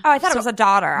 Yeah. Oh, I thought it was a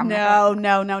daughter.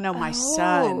 No. My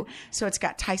son. So it's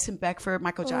got Tyson Beckford,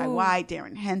 Michael Jai White,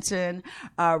 Darren Henson,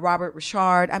 Robert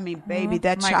Richard. I mean, baby,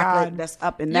 that chocolate that's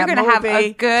up in that movie. You're going to have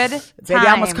a good time. Baby,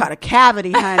 I almost caught a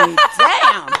cavity, honey.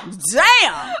 Damn.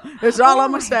 That's all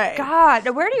I'm going to say. God.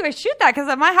 Where do you shoot that? Because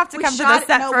I might have to come to the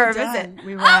set for a visit.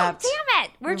 We wrapped. Oh, damn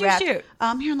it. Where'd you shoot?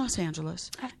 Here in Los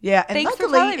Angeles. Yeah, and Thanks for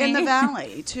luckily telling in me. the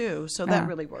Valley too. So that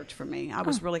really worked for me. I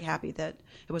was really happy that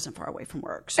it wasn't far away from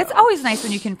work. So. It's always nice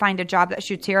when you can find a job that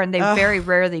shoots here, and they very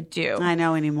rarely do. I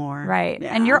know anymore. Right.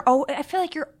 Yeah. And I feel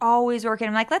like you're always working.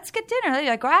 I'm like, let's get dinner. They're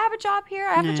like, I have a job here.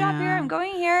 I have a job here. I'm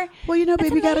going here. Well, you know, It's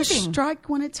baby, you got to amazing. strike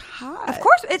when it's hot. Of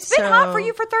course. It's been hot for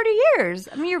you for 30 years.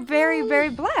 I mean, you're very, very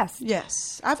blessed.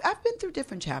 Yes. I've been through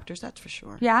different chapters, that's for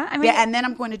sure. Yeah? I mean, and then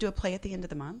I'm going to do a play at the end of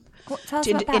the month. Well, tell us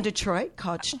about that. In Detroit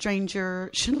called Stranger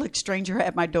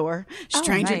at My Door.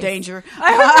 Stranger nice. Danger.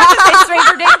 I was about to say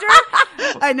Stranger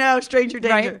Danger. I know, Stranger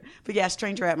Danger. Right. But yeah,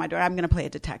 Stranger at My Door. I'm going to play a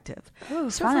detective. Ooh,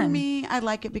 so fun. for me, I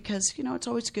like it because, you know, it's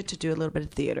always good to do a little bit of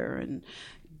theater and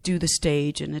do the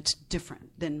stage, and it's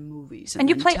different than movies. And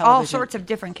you than play all television. sorts of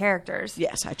different characters.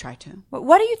 Yes, I try to.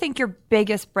 What do you think your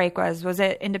biggest break was? Was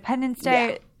it Independence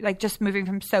Day? Yeah. Like just moving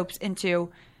from soaps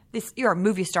into this? You're a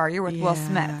movie star. You're with Will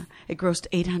Smith. It grossed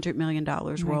 $800 million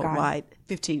worldwide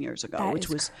 15 years ago, That which is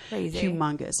was crazy.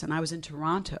 humongous. And I was in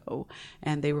Toronto,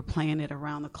 and they were playing it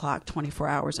around the clock, 24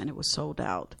 hours, and it was sold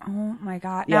out. Oh my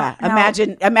God! Yeah, Now-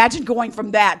 imagine going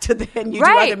from that to then you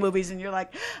Right. do other movies, and you're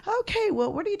like, okay,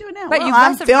 well, what are you doing now? But well, you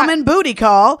I'm must have filming Booty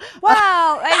Call. Well,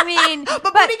 I mean, But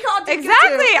Booty Call did good,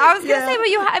 exactly. too. I was gonna Yeah. say,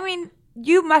 but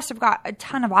you must have got a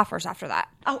ton of offers after that.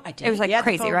 Oh, I did. It was like Yeah, the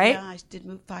crazy, phone- right? Yeah, I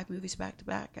did 5 movies back to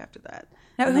back after that.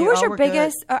 Now, And who they was all your were good.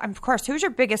 biggest? Of course, who was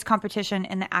your biggest competition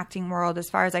in the acting world? As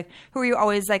far as like, who were you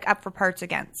always like up for parts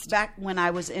against? Back when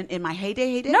I was in my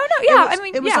heyday. No, yeah,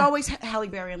 it was yeah. always Halle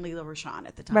Berry and Leela Rashawn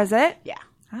at the time. Was it? Yeah.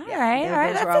 All Yeah. right, Those all right.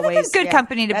 were That's always- like a good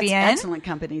company to that's be in. Excellent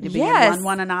company to be Yes. in. One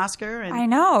won an Oscar. And I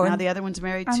know. Now the other one's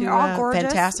married And to they're all a gorgeous,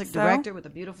 fantastic so- director with a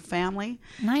beautiful family.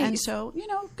 Nice. And so, you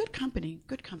know, good company.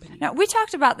 Good company. Now, we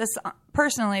talked about this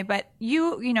personally, but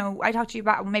you know, I talked to you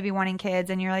about maybe wanting kids,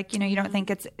 and you're like, you know, you don't think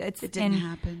it didn't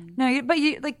happen. No, but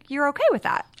you're okay with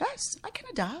that. Yes, I can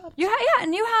adopt. Yeah,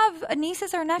 and you have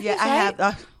nieces or nephews, Yeah, I right?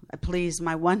 have. Please,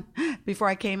 my one. Before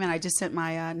I came in, I just sent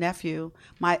my nephew,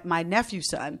 my nephew's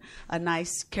son, a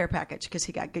nice care package because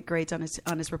he got good grades on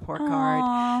his report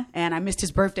card, and I missed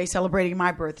his birthday celebrating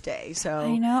my birthday. So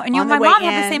I know, and you on and my the way mom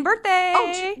have the in- same birthday.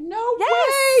 Oh, no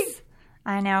Yes. way!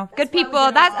 I know. Good That's why we people. get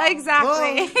along. That's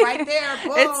exactly Boom, right there.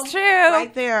 Boom, It's true.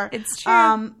 Right there. It's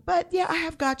true. But yeah, I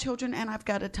have godchildren, and I've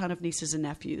got a ton of nieces and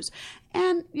nephews,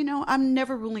 and you know, I'm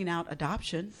never ruling out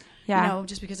adoption. Yeah. You know,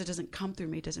 just because it doesn't come through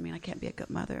me doesn't mean I can't be a good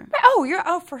mother.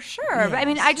 Oh, for sure. But I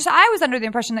mean, I was under the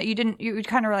impression that you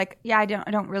kind of were like, yeah, I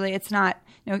don't really. It's not,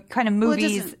 you know, kind of Well, it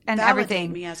movies doesn't and validate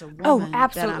everything. me as a woman. Oh,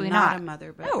 absolutely that I'm not a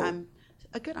mother, but No. I'm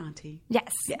a good auntie.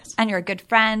 Yes. Yes. And you're a good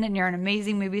friend, and you're an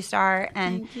amazing movie star.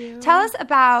 And Thank you. tell us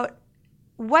about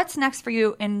what's next for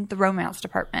you in the romance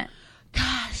department.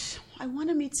 Gosh, I want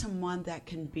to meet someone that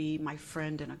can be my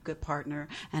friend and a good partner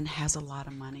and has a lot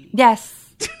of money. Yes.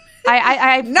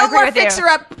 I No agree more with you.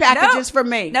 fixer-up packages No. for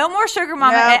me. No more sugar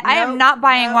mama. No, I am no, not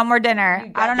buying no, one more dinner.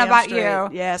 You I don't know goddamn about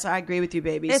straight. you. Yes, I agree with you,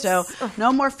 baby. It's- So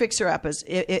no more fixer-uppers.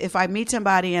 If I meet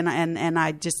somebody and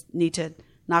I just need to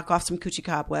knock off some coochie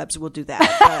cobwebs, we'll do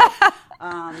that.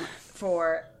 But,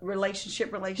 for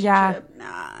relationship, Yeah.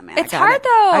 nah, man. It's hard,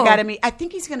 though. I got to meet. I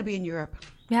think he's going to be in Europe.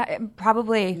 Yeah,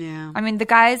 probably. Yeah. I mean, the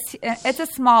guys, it's a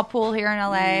small pool here in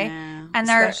LA. Yeah, and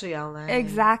they're especially LA.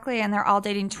 Exactly. And they're all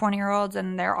dating 20-year-olds,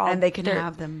 and they're all. And they can they're-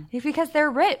 have them. Because they're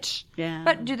rich. Yeah.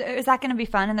 But is that going to be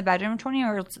fun in the bedroom?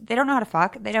 20-year-olds, they don't know how to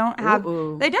fuck. They don't have.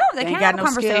 Ooh. They don't. They ain't can't have got a no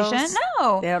conversation. skills.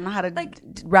 No. They don't know how to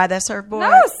ride that surfboard.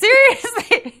 No,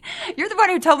 seriously. You're the one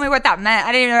who told me what that meant.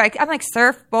 I didn't even know. I'm like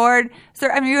surfboard.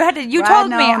 I mean, you Right, told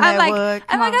no, me. I'm that like, would.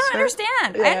 I'm Come like, on, I don't sir.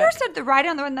 understand. Yeah. I understood the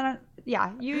riding on the one that.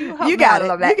 Yeah, you helped You me got out a it.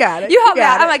 little bit. You got it. You helped You me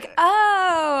out. got I'm it. like,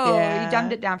 oh, Yeah. you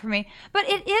dumbed it down for me. But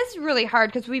it is really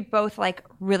hard because we both like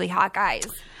really hot guys.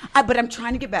 But I'm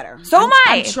trying to get better. So am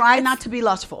I. I'm trying not to be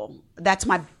lustful. That's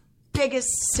my biggest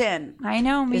sin. I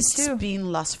know, me is too. being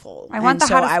lustful. I want the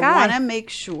so hottest I guy. want to make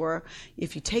sure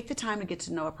if you take the time to get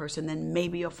to know a person, then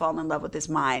maybe you'll fall in love with his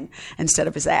mind instead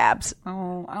of his abs.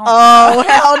 Oh,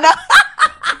 Hell no.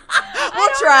 We'll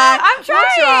try. I'm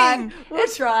trying. We'll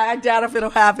try. I doubt if it'll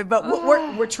happen, but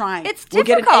we're trying. It's We'll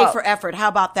get an difficult. A for effort. How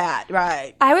about that?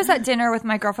 Right. I was at dinner with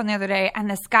my girlfriend the other day, and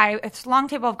this guy, it's a long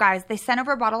table of guys, they sent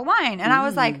over a bottle of wine. And I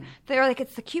was like, they were like,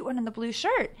 it's the cute one in the blue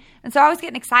shirt. And so I was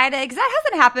getting excited because that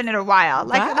hasn't happened in a while.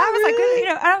 Like, and I was like, Really? you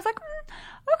know, and I was like,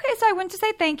 okay. So I went to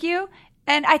say thank you.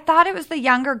 And I thought it was the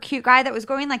younger, cute guy that was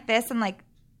going like this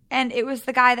and it was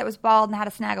the guy that was bald and had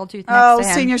a snaggletooth next to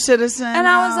him. Senior citizen. And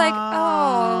I was like,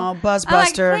 oh.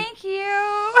 Buzzbuster. I'm like, thank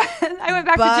you. I went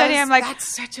back to Jenny. I'm like,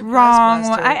 that's such a wrong.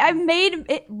 buzzbuster. I made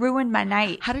it ruined my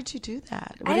night. How did you do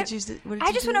that? I just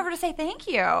went over to say thank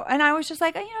you, and I was just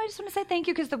like, I just want to say thank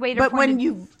you because the waiter. But when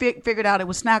you figured out it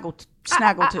was Snaggletooth,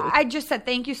 I just said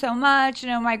thank you so much.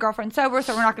 My girlfriend's sober,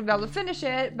 so we're not going to be able to finish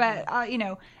it, but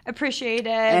appreciate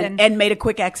it and made a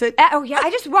quick exit. Oh yeah,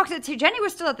 I just walked it to Jenny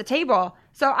was still at the table,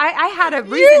 so I had a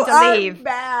reason to leave.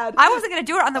 Bad. I wasn't going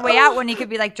to do it on the way out when he could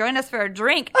be like, join us for a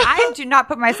drink. I do not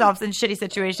put myself in shitty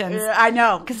situations. I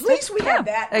know, because at least we have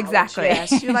that. Exactly.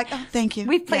 Yes. You're like, oh, thank you.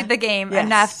 We've played the game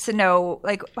enough to know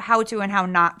like how to and how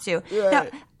not to. Right. Now,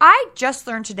 I just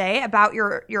learned today about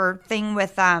your thing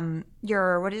with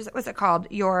what's it called?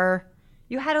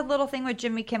 You had a little thing with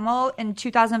Jimmy Kimmel in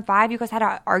 2005. You guys had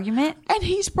an argument, and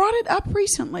he's brought it up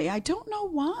recently. I don't know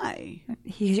why.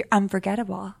 He's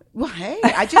unforgettable. Well, hey,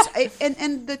 I just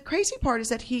and the crazy part is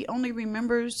that he only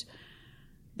remembers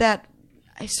that.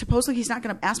 Supposedly he's not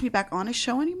going to ask me back on his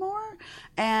show anymore,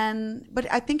 but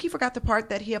I think he forgot the part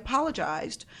that he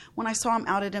apologized when I saw him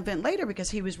out at an event later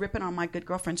because he was ripping on my good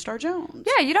girlfriend Star Jones.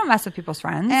 Yeah, you don't mess with people's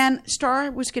friends. And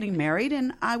Star was getting married,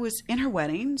 and I was in her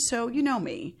wedding, so you know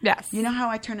me. Yes, you know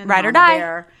how I turn into ride or die.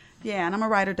 Bear. Yeah, and I'm a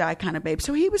ride or die kind of babe.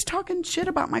 So he was talking shit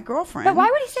about my girlfriend. But why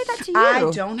would he say that to you?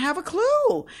 I don't have a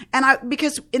clue.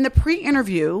 Because in the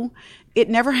pre-interview, it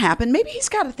never happened. Maybe he's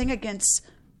got a thing against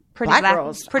black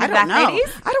girls. Pretty black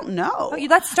ladies? I don't know. Oh,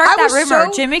 let's start that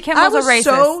rumor. Jimmy Kimmel's a racist.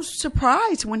 I was so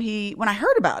surprised when I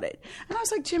heard about it. And I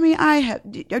was like, Jimmy,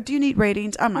 do you need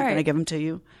ratings? I'm not going to give them to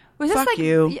you. Fuck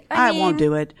you. I won't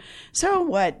do it. So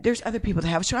what? There's other people that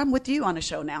have a show. I'm with you on a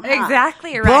show now. Huh?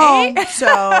 Exactly, right? Boom.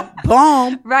 So,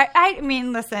 boom. Right. I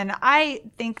mean, listen, I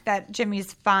think that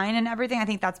Jimmy's fine and everything. I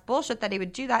think that's bullshit that he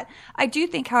would do that. I do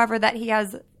think, however, that he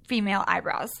has female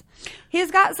eyebrows.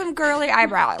 He's got some girly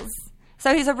eyebrows.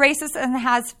 So he's a racist and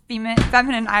has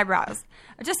feminine eyebrows.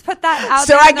 I just put that out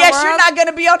there. So I guess you're not going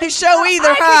to be on his show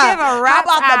either, huh? How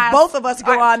about the both of us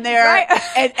go on there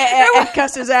and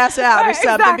cuss his ass out or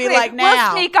something? Exactly. Be like,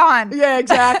 now. We'll sneak on. Yeah,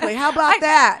 exactly. How about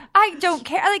that? I don't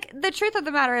care. Like, the truth of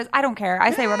the matter is, I don't care.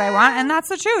 I say what I want, and that's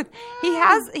the truth.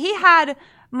 He had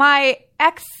my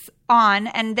ex on,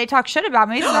 and they talk shit about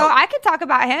me, so I could talk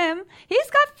about him. He's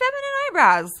got feminine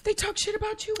eyebrows. They talk shit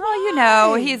about you?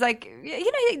 Well, he's like,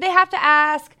 they have to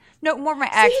ask. No, more my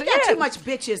ex. See, he got too much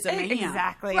bitches in me.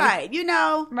 Exactly. Right,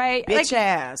 Right. Bitch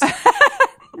ass.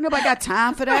 Nobody got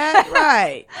time for that.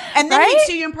 Right. And then he'd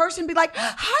see you in person and be like,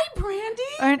 hi,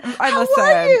 Brandi. How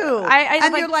are you?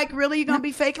 And you're like, really? You going to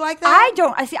be fake like that? I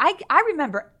don't. I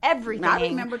remember everything. I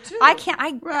remember too. I can't.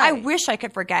 I wish I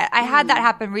could forget. I had that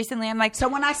happen recently. I'm like. So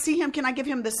when I see him, can I give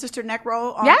him the sister neck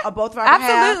roll on both of our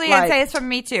absolutely, behalf? And say it's from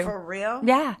me too. For real?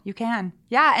 Yeah, you can.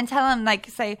 Yeah, and tell him,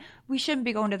 say, we shouldn't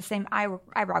be going to the same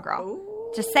eyebrow girl. Ooh.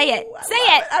 Just say it. Say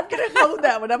it. I'm going to hold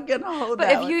that one. I'm going to hold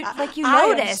that one. But if you I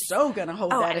notice. am so going to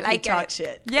hold that if you talk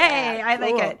shit. Yay, yeah, I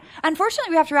like it. Unfortunately,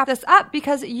 we have to wrap this up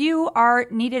because you are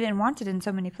needed and wanted in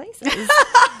so many places.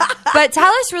 But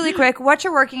tell us really quick what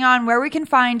you're working on, where we can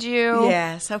find you.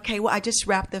 Yes. Okay. Well, I just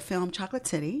wrapped the film Chocolate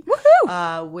City.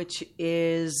 Woohoo! Which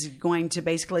is going to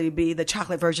basically be the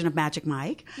chocolate version of Magic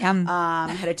Mike. Yum.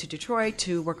 Headed to Detroit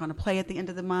to work on a play at the end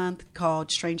of the month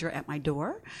called Stranger at My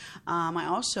Door. I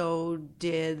also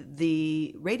did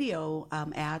the radio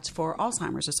ads for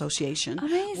Alzheimer's Association.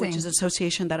 Amazing. Which is an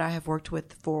association that I have worked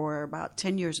with for about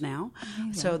 10 years now.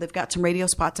 Amazing. So they've got some radio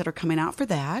spots that are coming out for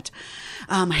that.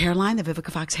 Hairline, the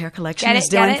Vivica Fox hair collection is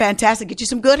doing fantastic. Get you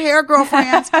some good hair,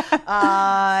 girlfriends.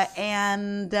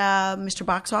 And Mr.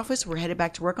 Box Office, we're headed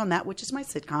back to work on that, which is my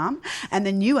sitcom. And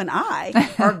then you and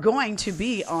I are going to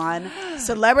be on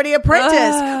Celebrity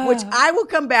Apprentice, which I will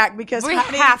come back because we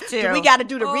have to. We got to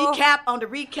do the recap on the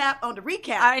recap on the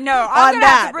recap. I know. I'm going to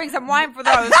have to bring some wine for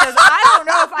those because I don't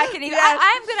know if I can even. Yes.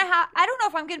 I don't know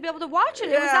if I'm going to be able to watch it.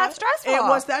 It was that stressful. It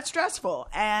was that stressful.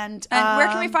 And where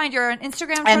can we find your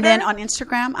Instagram? Twitter? And then on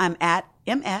Instagram, I'm at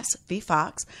MS V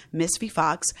Fox, Miss V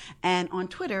Fox, and on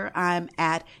Twitter, I'm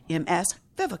at MS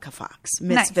Vivica Fox,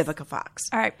 Miss Vivica Fox.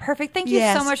 All right, perfect. Thank you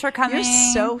so much for coming.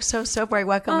 You're so very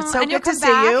welcome. It's so good to see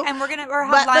you. And we're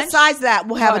have but lunch. Besides that,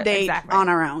 we'll have a date on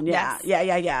our own. Yeah,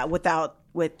 yes. yeah. Without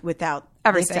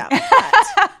everything.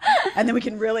 And then we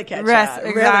can really catch up.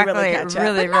 Exactly. Really catch up.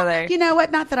 Really. You know what?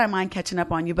 Not that I mind catching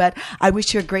up on you, but I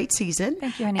wish you a great season.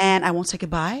 Thank you, honey. And I won't say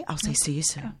goodbye. I'll say see you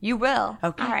soon. You will.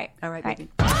 Okay. All right, baby.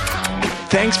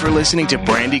 Thanks for listening to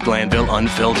Brandi Glanville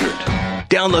Unfiltered.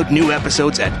 Download new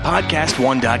episodes at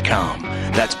podcastone.com.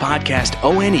 That's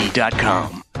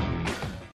podcastone.com.